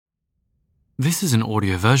This is an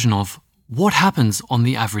audio version of What Happens on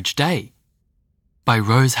the Average Day by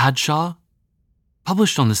Rose Hadshaw,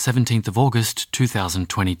 published on the 17th of August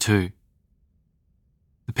 2022.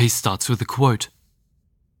 The piece starts with a quote,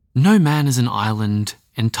 "No man is an island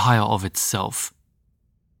entire of itself."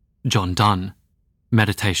 John Donne,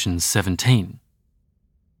 Meditations 17.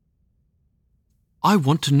 I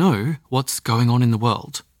want to know what's going on in the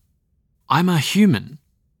world. I'm a human.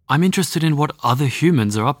 I'm interested in what other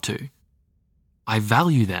humans are up to. I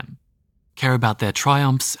value them, care about their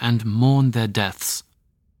triumphs, and mourn their deaths.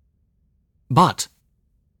 But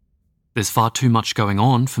there's far too much going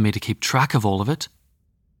on for me to keep track of all of it.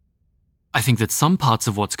 I think that some parts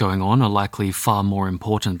of what's going on are likely far more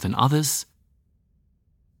important than others.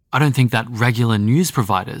 I don't think that regular news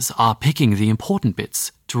providers are picking the important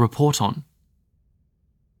bits to report on.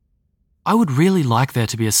 I would really like there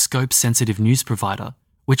to be a scope-sensitive news provider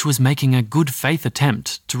which was making a good faith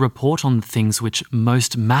attempt to report on the things which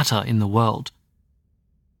most matter in the world.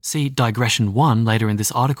 See Digression 1 later in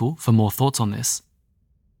this article for more thoughts on this.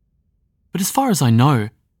 But as far as I know,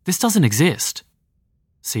 this doesn't exist.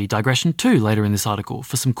 See Digression 2 later in this article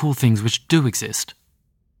for some cool things which do exist.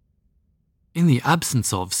 In the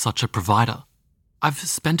absence of such a provider, I've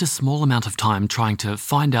spent a small amount of time trying to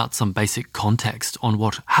find out some basic context on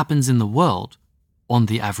what happens in the world on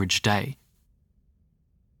the average day.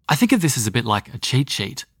 I think of this as a bit like a cheat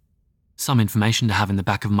sheet, some information to have in the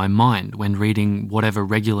back of my mind when reading whatever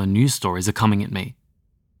regular news stories are coming at me,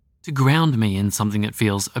 to ground me in something that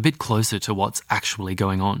feels a bit closer to what's actually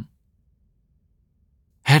going on.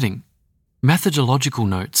 Heading: Methodological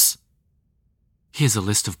Notes. Here's a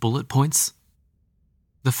list of bullet points.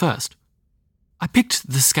 The first: I picked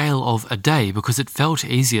the scale of a day because it felt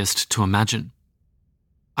easiest to imagine.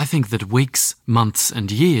 I think that weeks, months, and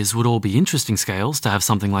years would all be interesting scales to have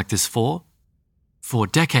something like this for. For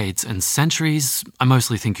decades and centuries, I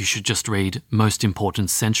mostly think you should just read Most Important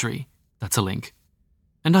Century. That's a link.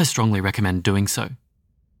 And I strongly recommend doing so.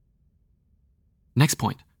 Next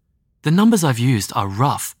point. The numbers I've used are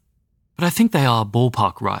rough, but I think they are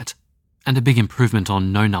ballpark right, and a big improvement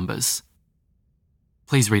on no numbers.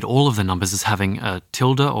 Please read all of the numbers as having a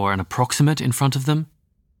tilde or an approximate in front of them.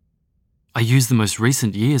 I used the most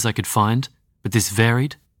recent years I could find, but this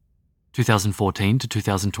varied, 2014 to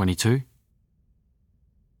 2022.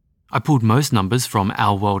 I pulled most numbers from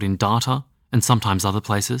Our World in Data and sometimes other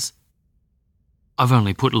places. I've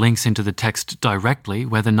only put links into the text directly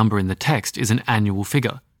where the number in the text is an annual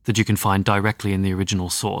figure that you can find directly in the original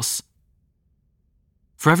source.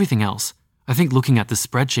 For everything else, I think looking at the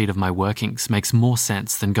spreadsheet of my workings makes more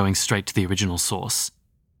sense than going straight to the original source.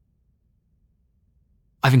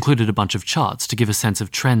 I've included a bunch of charts to give a sense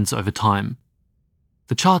of trends over time.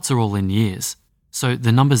 The charts are all in years, so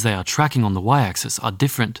the numbers they are tracking on the y-axis are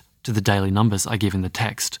different to the daily numbers I give in the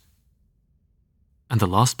text. And the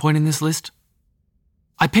last point in this list?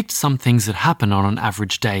 I picked some things that happen on an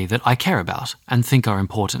average day that I care about and think are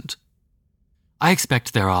important. I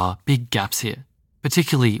expect there are big gaps here,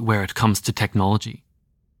 particularly where it comes to technology.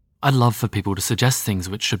 I'd love for people to suggest things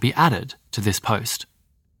which should be added to this post.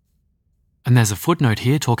 And there's a footnote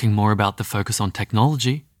here talking more about the focus on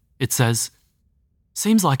technology. It says,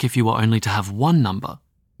 "Seems like if you were only to have one number,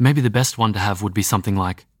 maybe the best one to have would be something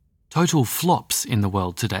like total flops in the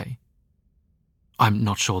world today." I'm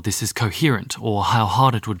not sure this is coherent or how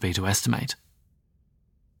hard it would be to estimate.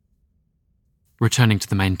 Returning to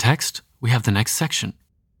the main text, we have the next section.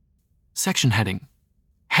 Section heading: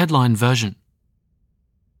 Headline version.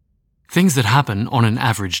 Things that happen on an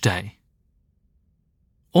average day.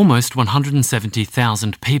 Almost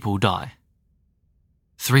 170,000 people die.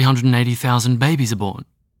 380,000 babies are born.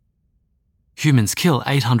 Humans kill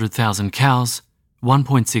 800,000 cows,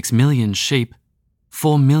 1.6 million sheep,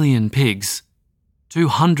 4 million pigs,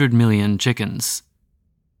 200 million chickens,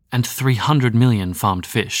 and 300 million farmed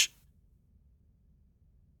fish.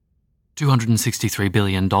 $263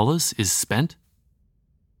 billion is spent.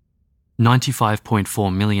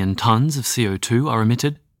 95.4 million tons of CO2 are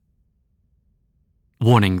emitted.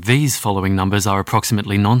 Warning, these following numbers are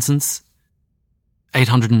approximately nonsense.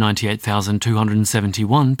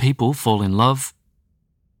 898,271 people fall in love.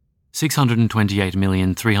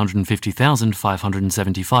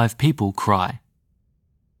 628,350,575 people cry.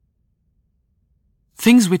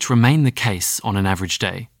 Things which remain the case on an average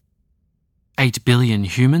day. 8 billion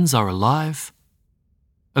humans are alive.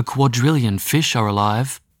 A quadrillion fish are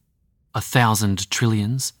alive. 1,000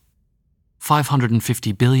 trillions.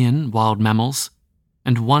 550 billion wild mammals.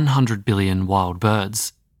 And 100 billion wild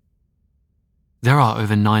birds. There are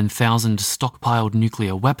over 9,000 stockpiled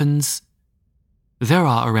nuclear weapons, there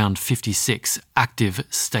are around 56 active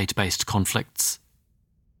state-based conflicts.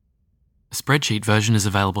 A spreadsheet version is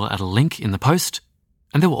available at a link in the post,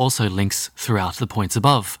 and there were also links throughout the points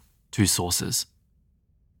above to sources.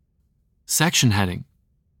 Section heading: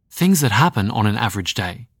 Things that happen on an average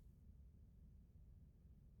day.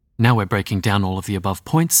 Now we're breaking down all of the above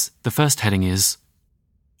points. The first heading is: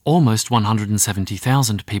 Almost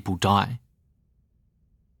 170,000 people die.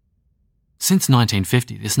 Since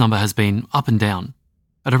 1950, this number has been up and down,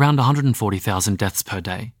 at around 140,000 deaths per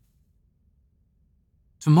day.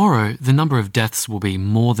 Tomorrow, the number of deaths will be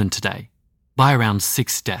more than today, by around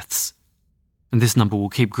 6 deaths, and this number will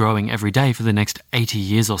keep growing every day for the next 80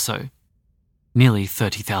 years or so, nearly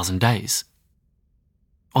 30,000 days.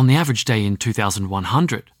 On the average day in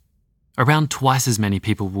 2100, around twice as many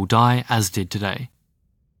people will die as did today.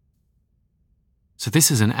 So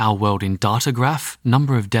this is an Our World in Data graph,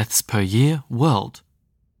 number of deaths per year, world.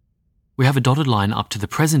 We have a dotted line up to the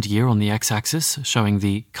present year on the x-axis showing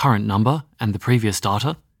the current number and the previous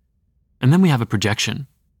data, and then we have a projection.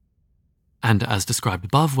 And as described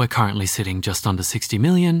above, we're currently sitting just under 60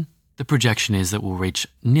 million. The projection is that we'll reach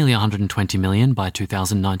nearly 120 million by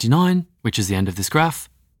 2099, which is the end of this graph.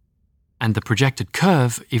 And the projected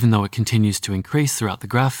curve, even though it continues to increase throughout the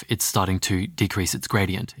graph, it's starting to decrease its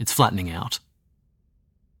gradient. It's flattening out.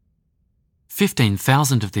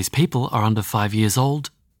 15,000 of these people are under 5 years old.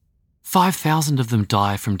 5,000 of them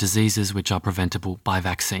die from diseases which are preventable by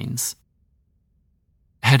vaccines.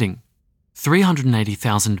 Heading: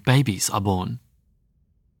 380,000 babies are born.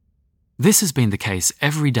 This has been the case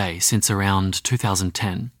every day since around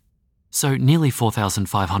 2010, so nearly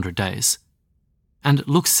 4,500 days, and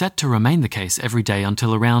looks set to remain the case every day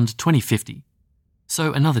until around 2050,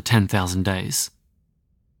 so another 10,000 days.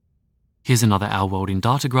 Here's another Our World in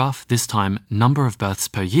Data graph, this time number of births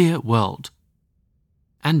per year, world.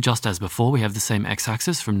 And just as before, we have the same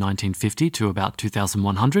x-axis from 1950 to about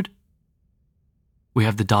 2100. We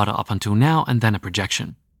have the data up until now and then a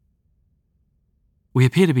projection. We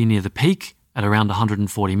appear to be near the peak at around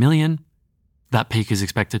 140 million. That peak is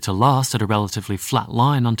expected to last at a relatively flat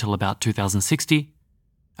line until about 2060,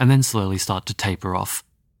 and then slowly start to taper off,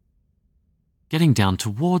 getting down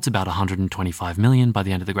towards about 125 million by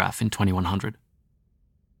the end of the graph in 2100.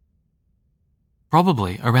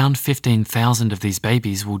 Probably around 15,000 of these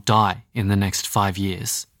babies will die in the next 5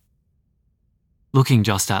 years. Looking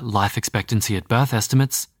just at life expectancy at birth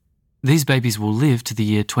estimates, these babies will live to the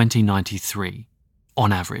year 2093,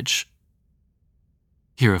 on average.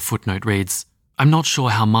 Here a footnote reads, "I'm not sure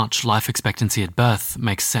how much life expectancy at birth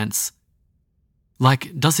makes sense.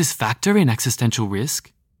 Like, does this factor in existential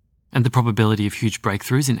risk and the probability of huge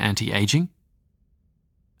breakthroughs in anti-aging?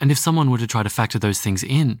 And if someone were to try to factor those things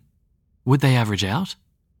in, would they average out?"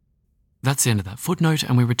 That's the end of that footnote,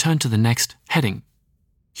 and we return to the next heading.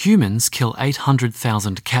 Humans kill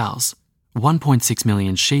 800,000 cows, 1.6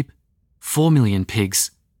 million sheep, 4 million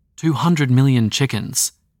pigs, 200 million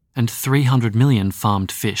chickens, and 300 million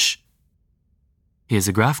farmed fish. Here's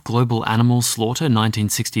a graph, global animal slaughter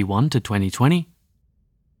 1961 to 2020.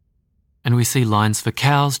 And we see lines for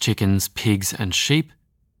cows, chickens, pigs, and sheep.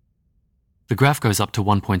 The graph goes up to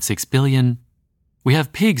 1.6 billion. We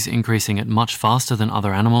have pigs increasing at much faster than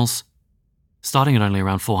other animals, starting at only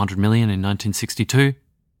around 400 million in 1962,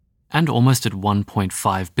 and almost at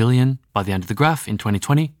 1.5 billion by the end of the graph in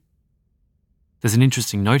 2020. There's an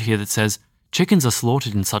interesting note here that says, chickens are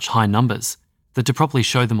slaughtered in such high numbers that to properly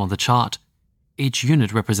show them on the chart, each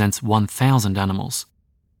unit represents 1,000 animals.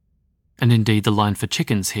 And indeed, the line for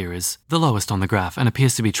chickens here is the lowest on the graph and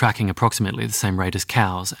appears to be tracking approximately the same rate as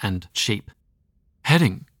cows and sheep.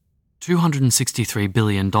 Heading: $263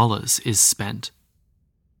 billion is spent.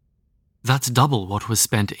 That's double what was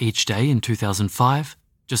spent each day in 2005,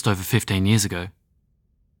 just over 15 years ago.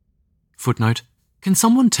 Footnote: Can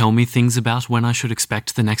someone tell me things about when I should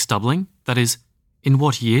expect the next doubling? That is, in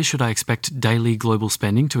what year should I expect daily global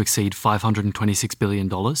spending to exceed $526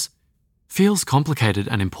 billion? Feels complicated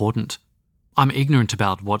and important. I'm ignorant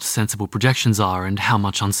about what sensible projections are and how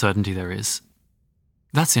much uncertainty there is.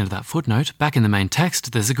 That's the end of that footnote. Back in the main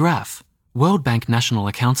text, there's a graph. World Bank National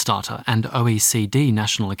Accounts data and OECD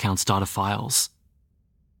National Accounts data files.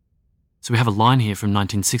 So we have a line here from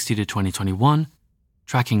 1960 to 2021,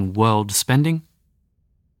 tracking world spending.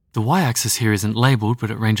 The y-axis here isn't labelled,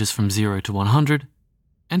 but it ranges from 0 to 100,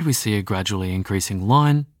 and we see a gradually increasing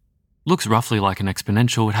line. Looks roughly like an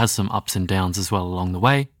exponential. It has some ups and downs as well along the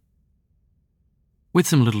way, with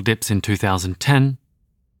some little dips in 2010,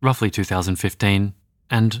 roughly 2015,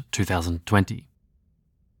 and 2020,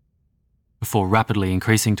 before rapidly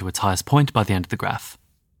increasing to its highest point by the end of the graph.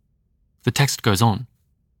 The text goes on.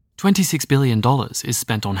 $26 billion is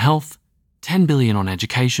spent on health, $10 billion on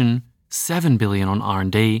education, $7 billion on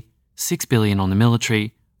R&D, $6 billion on the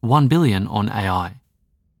military, $1 billion on AI.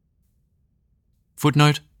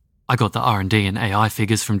 Footnote: I got the R&D and AI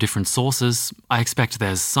figures from different sources. I expect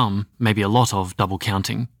there's some, maybe a lot of, double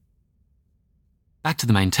counting. Back to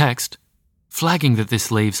the main text, flagging that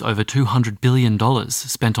this leaves over $200 billion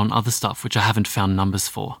spent on other stuff which I haven't found numbers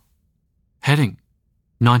for. Heading: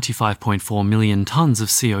 95.4 million tonnes of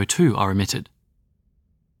CO2 are emitted.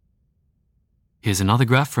 Here's another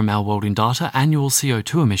graph from Our World in Data: annual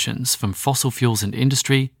CO2 emissions from fossil fuels and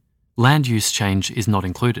industry. Land use change is not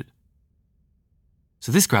included.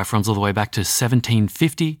 So this graph runs all the way back to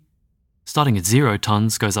 1750, starting at 0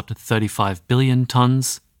 tonnes, goes up to 35 billion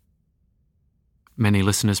tonnes. Many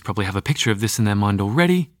listeners probably have a picture of this in their mind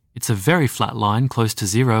already. It's a very flat line, close to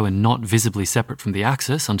zero and not visibly separate from the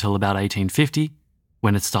axis until about 1850,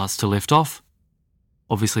 when it starts to lift off.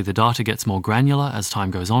 Obviously the data gets more granular as time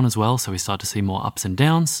goes on as well, so we start to see more ups and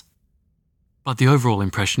downs. But the overall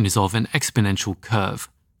impression is of an exponential curve,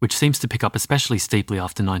 which seems to pick up especially steeply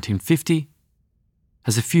after 1950,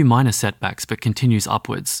 has a few minor setbacks but continues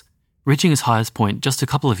upwards, reaching its highest point just a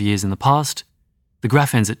couple of years in the past. The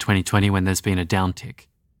graph ends at 2020 when there's been a downtick,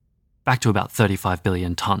 back to about 35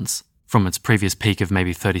 billion tonnes, from its previous peak of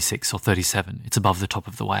maybe 36 or 37. It's above the top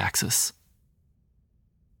of the y-axis.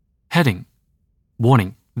 Heading: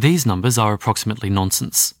 warning, these numbers are approximately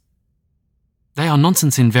nonsense. They are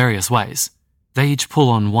nonsense in various ways. They each pull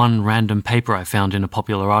on one random paper I found in a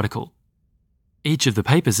popular article. Each of the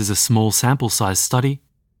papers is a small sample size study.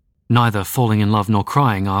 Neither falling in love nor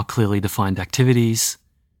crying are clearly defined activities.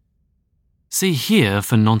 See here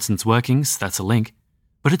for nonsense workings, that's a link,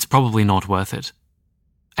 but it's probably not worth it.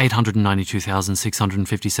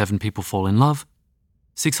 892,657 people fall in love.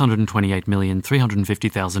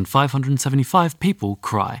 628,350,575 people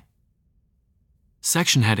cry.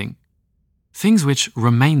 Section heading: things which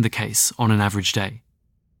remain the case on an average day.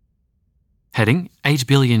 Heading: 8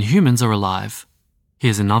 billion humans are alive.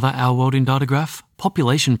 Here's another Our World in Data graph: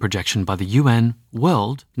 population projection by the UN,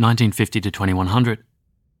 world, 1950 to 2100.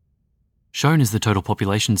 Shown is the total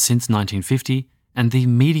population since 1950 and the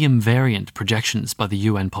medium variant projections by the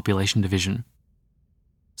UN Population Division.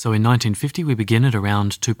 So in 1950 we begin at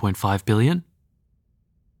around 2.5 billion.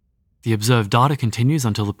 The observed data continues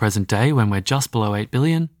until the present day when we're just below 8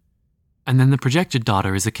 billion. And then the projected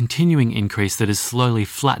data is a continuing increase that is slowly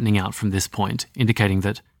flattening out from this point, indicating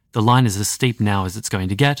that the line is as steep now as it's going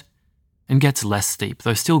to get, and gets less steep,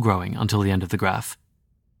 though still growing, until the end of the graph.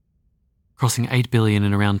 Crossing 8 billion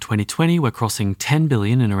in around 2020, we're crossing 10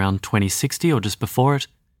 billion in around 2060 or just before it.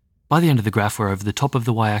 By the end of the graph, we're over the top of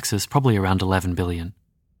the y-axis, probably around 11 billion.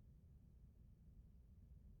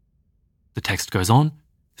 The text goes on.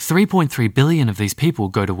 3.3 billion of these people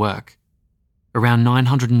go to work. Around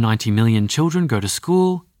 990 million children go to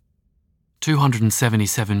school.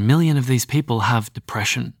 277 million of these people have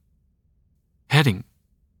depression. Heading: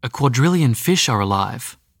 a quadrillion fish are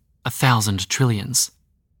alive, 1,000 trillions,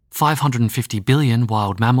 550 billion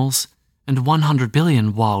wild mammals, and 100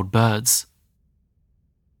 billion wild birds.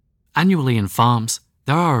 Annually in farms,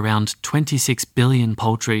 there are around 26 billion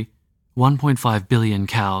poultry, 1.5 billion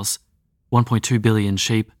cows, 1.2 billion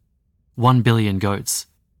sheep, 1 billion goats,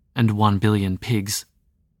 and 1 billion pigs.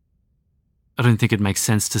 I don't think it makes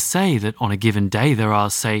sense to say that on a given day there are,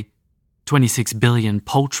 say, 26 billion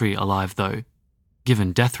poultry alive though,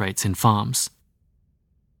 given death rates in farms.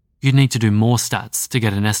 You'd need to do more stats to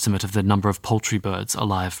get an estimate of the number of poultry birds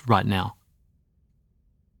alive right now.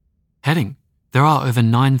 Heading: there are over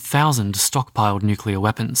 9,000 stockpiled nuclear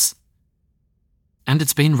weapons. And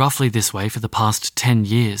it's been roughly this way for the past 10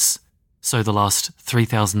 years, so the last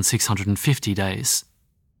 3,650 days.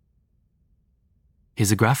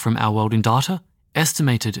 Here's a graph from Our World in Data: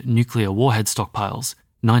 estimated nuclear warhead stockpiles,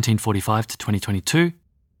 1945 to 2022.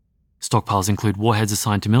 Stockpiles include warheads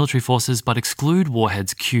assigned to military forces but exclude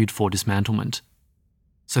warheads queued for dismantlement.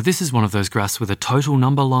 So this is one of those graphs with a total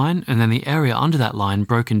number line and then the area under that line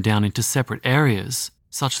broken down into separate areas,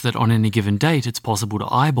 such that on any given date it's possible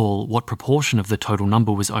to eyeball what proportion of the total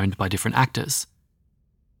number was owned by different actors.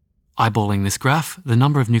 Eyeballing this graph, the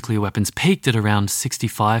number of nuclear weapons peaked at around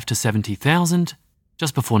 65 to 70,000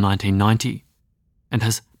 just before 1990, and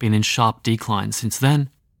has been in sharp decline since then.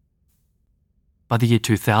 By the year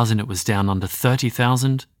 2000 it was down under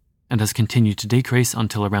 30,000 and has continued to decrease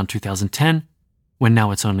until around 2010, when now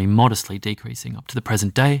it's only modestly decreasing up to the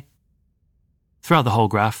present day. Throughout the whole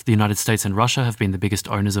graph, the United States and Russia have been the biggest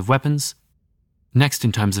owners of weapons. Next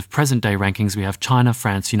in terms of present-day rankings we have China,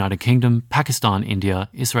 France, United Kingdom, Pakistan, India,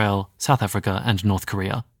 Israel, South Africa and North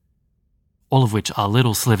Korea. all of which are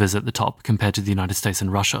little slivers at the top compared to the United States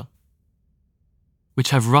and Russia,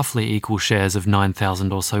 which have roughly equal shares of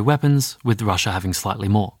 9,000 or so weapons, with Russia having slightly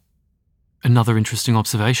more. Another interesting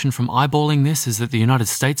observation from eyeballing this is that the United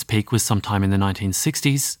States' peak was sometime in the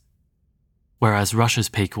 1960s, whereas Russia's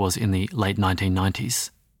peak was in the late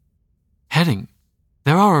 1990s. Heading: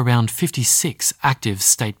 there are around 56 active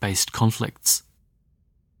state-based conflicts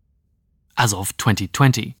as of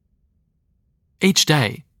 2020. Each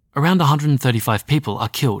day, around 135 people are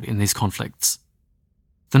killed in these conflicts.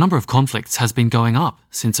 The number of conflicts has been going up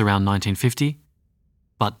since around 1950,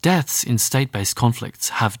 but deaths in state-based conflicts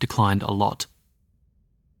have declined a lot.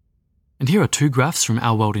 And here are two graphs from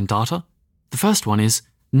Our World in Data. The first one is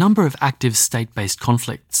number of active state-based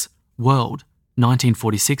conflicts, world,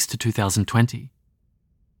 1946 to 2020.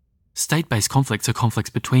 State-based conflicts are conflicts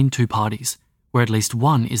between two parties, where at least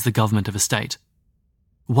one is the government of a state.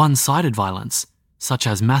 One-sided violence, such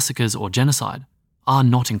as massacres or genocide, are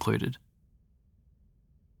not included.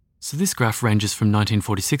 So this graph ranges from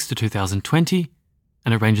 1946 to 2020,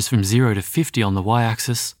 and it ranges from 0 to 50 on the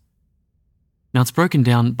y-axis. Now it's broken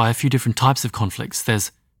down by a few different types of conflicts.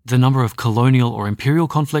 There's the number of colonial or imperial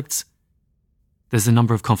conflicts, there's the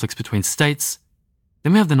number of conflicts between states,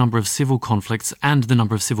 then we have the number of civil conflicts and the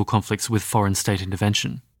number of civil conflicts with foreign state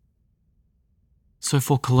intervention. So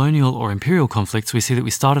for colonial or imperial conflicts, we see that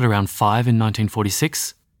we started around 5 in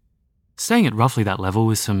 1946, staying at roughly that level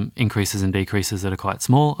with some increases and decreases that are quite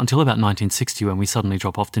small, until about 1960 when we suddenly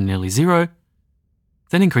drop off to nearly 0,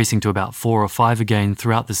 then increasing to about 4 or 5 again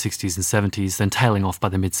throughout the 60s and 70s, then tailing off by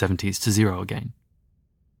the mid-70s to 0 again.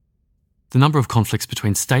 The number of conflicts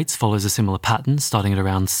between states follows a similar pattern, starting at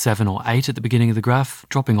around 7 or 8 at the beginning of the graph,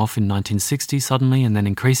 dropping off in 1960 suddenly and then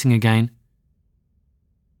increasing again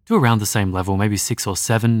to around the same level, maybe 6 or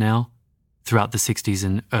 7 now, throughout the 60s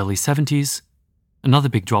and early 70s, another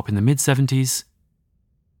big drop in the mid-70s,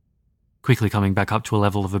 quickly coming back up to a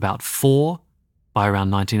level of about 4 by around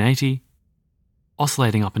 1980,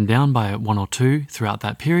 oscillating up and down by 1 or 2 throughout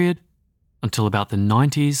that period, until about the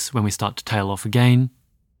 90s when we start to tail off again,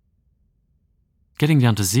 getting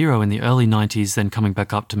down to 0 in the early 90s, then coming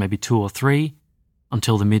back up to maybe 2 or 3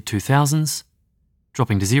 until the mid-2000s,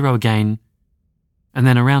 dropping to 0 again, and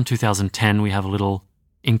then around 2010 we have a little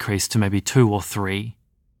increase to maybe 2 or 3,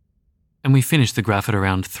 and we finish the graph at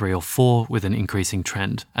around 3 or 4 with an increasing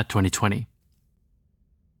trend at 2020.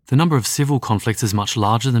 The number of civil conflicts is much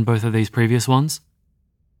larger than both of these previous ones.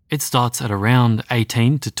 It starts at around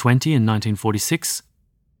 18 to 20 in 1946,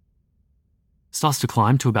 starts to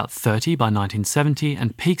climb to about 30 by 1970,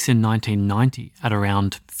 and peaks in 1990 at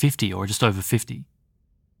around 50 or just over 50.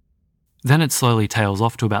 Then it slowly tails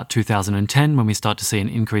off to about 2010 when we start to see an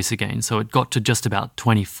increase again, so it got to just about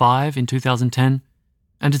 25 in 2010,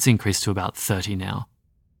 and it's increased to about 30 now.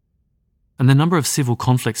 And the number of civil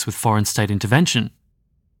conflicts with foreign state intervention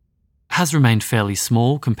has remained fairly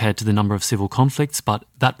small compared to the number of civil conflicts, but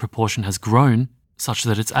that proportion has grown such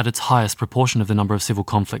that it's at its highest proportion of the number of civil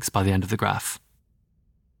conflicts by the end of the graph.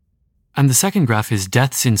 And the second graph is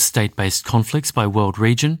deaths in state-based conflicts by world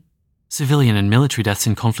region, civilian and military deaths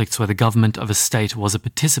in conflicts where the government of a state was a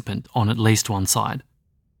participant on at least one side.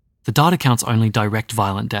 The data counts only direct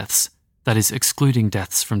violent deaths, that is, excluding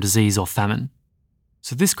deaths from disease or famine.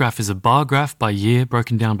 So this graph is a bar graph by year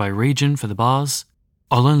broken down by region for the bars.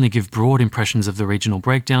 I'll only give broad impressions of the regional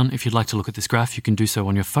breakdown. If you'd like to look at this graph, you can do so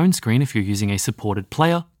on your phone screen if you're using a supported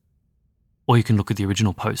player, or you can look at the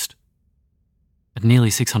original post. At nearly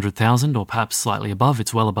 600,000, or perhaps slightly above,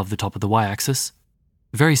 it's well above the top of the y-axis.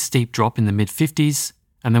 A very steep drop in the mid-50s,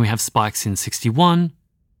 and then we have spikes in 61,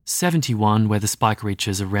 71, where the spike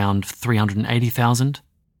reaches around 380,000.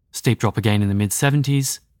 Steep drop again in the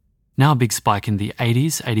mid-70s. Now a big spike in the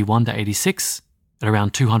 80s, 81 to 86, at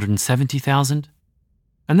around 270,000.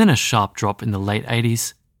 And then a sharp drop in the late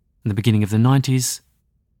 80s and the beginning of the 90s.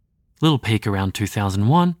 Little peak around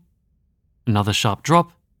 2001. Another sharp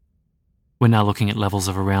drop. We're now looking at levels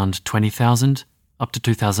of around 20,000 up to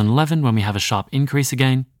 2011 when we have a sharp increase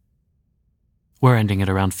again. We're ending at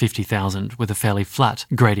around 50,000 with a fairly flat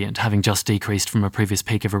gradient, having just decreased from a previous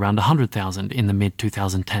peak of around 100,000 in the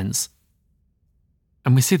mid-2010s.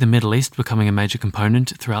 And we see the Middle East becoming a major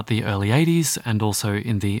component throughout the early 80s and also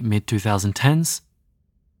in the mid-2010s.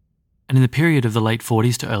 And in the period of the late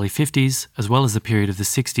 40s to early 50s, as well as the period of the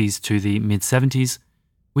 60s to the mid-70s,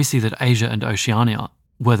 we see that Asia and Oceania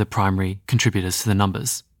were the primary contributors to the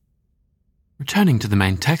numbers. Returning to the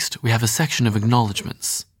main text, we have a section of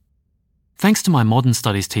acknowledgements. Thanks to my modern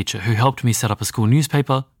studies teacher who helped me set up a school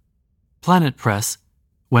newspaper, Planet Press,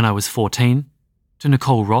 when I was 14, to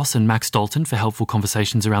Nicole Ross and Max Dalton for helpful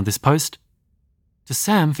conversations around this post, to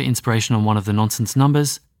Sam for inspiration on one of the nonsense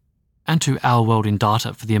numbers, and to Our World in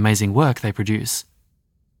Data for the amazing work they produce.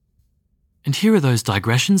 And here are those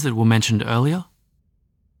digressions that were mentioned earlier.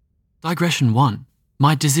 Digression 1.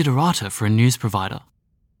 My desiderata for a news provider.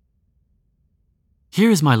 Here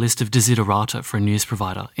is my list of desiderata for a news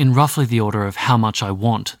provider in roughly the order of how much I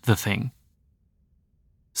want the thing.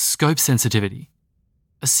 Scope sensitivity.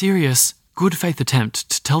 A serious, good faith attempt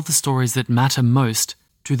to tell the stories that matter most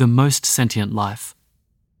to the most sentient life.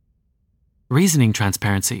 Reasoning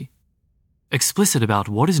transparency. Explicit about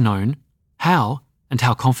what is known, how, and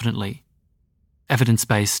how confidently.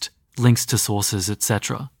 Evidence-based, links to sources,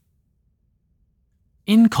 etc.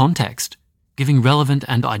 In context, giving relevant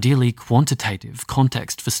and ideally quantitative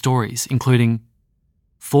context for stories, including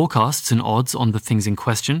forecasts and odds on the things in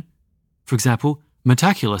question. For example,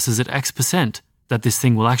 Metaculus is at X% that this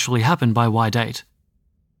thing will actually happen by Y date.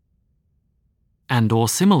 And or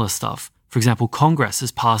similar stuff. For example, Congress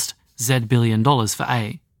has passed Z billion dollars for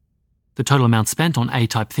A. The total amount spent on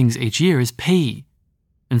A-type things each year is P.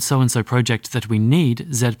 And so project that we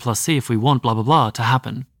need Z plus C if we want blah blah blah to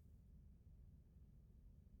happen.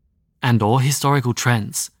 And or historical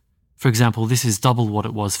trends. For example, this is double what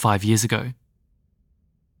it was 5 years ago.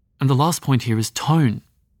 And the last point here is tone.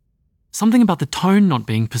 Something about the tone not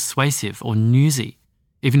being persuasive or newsy,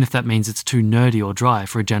 even if that means it's too nerdy or dry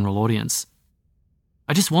for a general audience.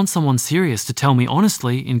 I just want someone serious to tell me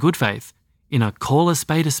honestly, in good faith, in a call a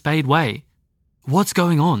spade way, what's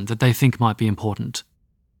going on that they think might be important.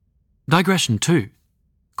 Digression 2.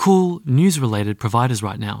 Cool news-related providers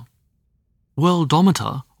right now.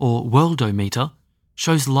 Worldometer, or Worldometer,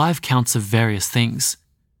 shows live counts of various things.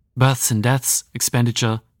 Births and deaths,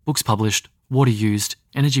 expenditure, books published, water used,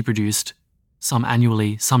 energy produced, some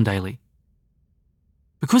annually, some daily.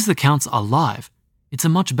 Because the counts are live, it's a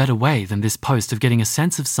much better way than this post of getting a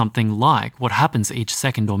sense of something like what happens each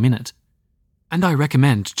second or minute. And I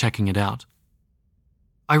recommend checking it out.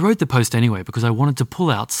 I wrote the post anyway because I wanted to pull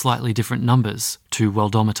out slightly different numbers to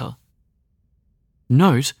Worldometer.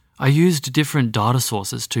 Note, I used different data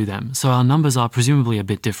sources to them, so our numbers are presumably a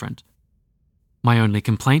bit different. My only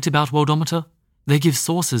complaint about Worldometer? They give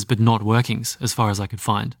sources but not workings, as far as I could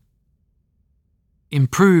find.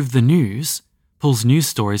 Improve the News pulls news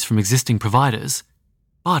stories from existing providers,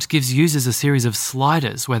 but gives users a series of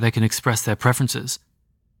sliders where they can express their preferences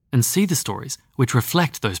and see the stories which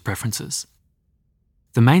reflect those preferences.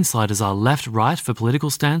 The main sliders are left-right for political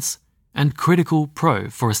stance and critical-pro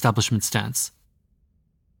for establishment stance.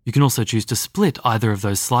 You can also choose to split either of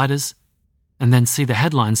those sliders and then see the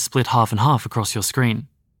headlines split half and half across your screen,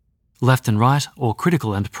 left and right or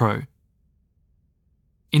critical and pro.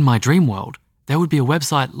 In my dream world, there would be a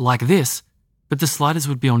website like this, but the sliders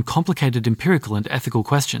would be on complicated empirical and ethical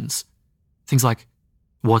questions. Things like,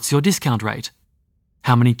 what's your discount rate?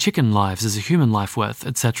 How many chicken lives is a human life worth,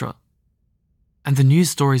 etc. And the news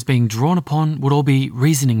stories being drawn upon would all be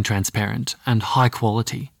reasoning transparent and high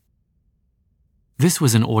quality. This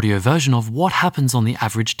was an audio version of What Happens on the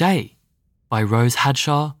Average Day by Rose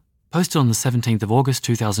Hadshaw, posted on the 17th of August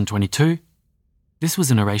 2022. This was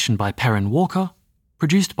a narration by Perrin Walker,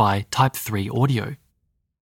 produced by Type 3 Audio.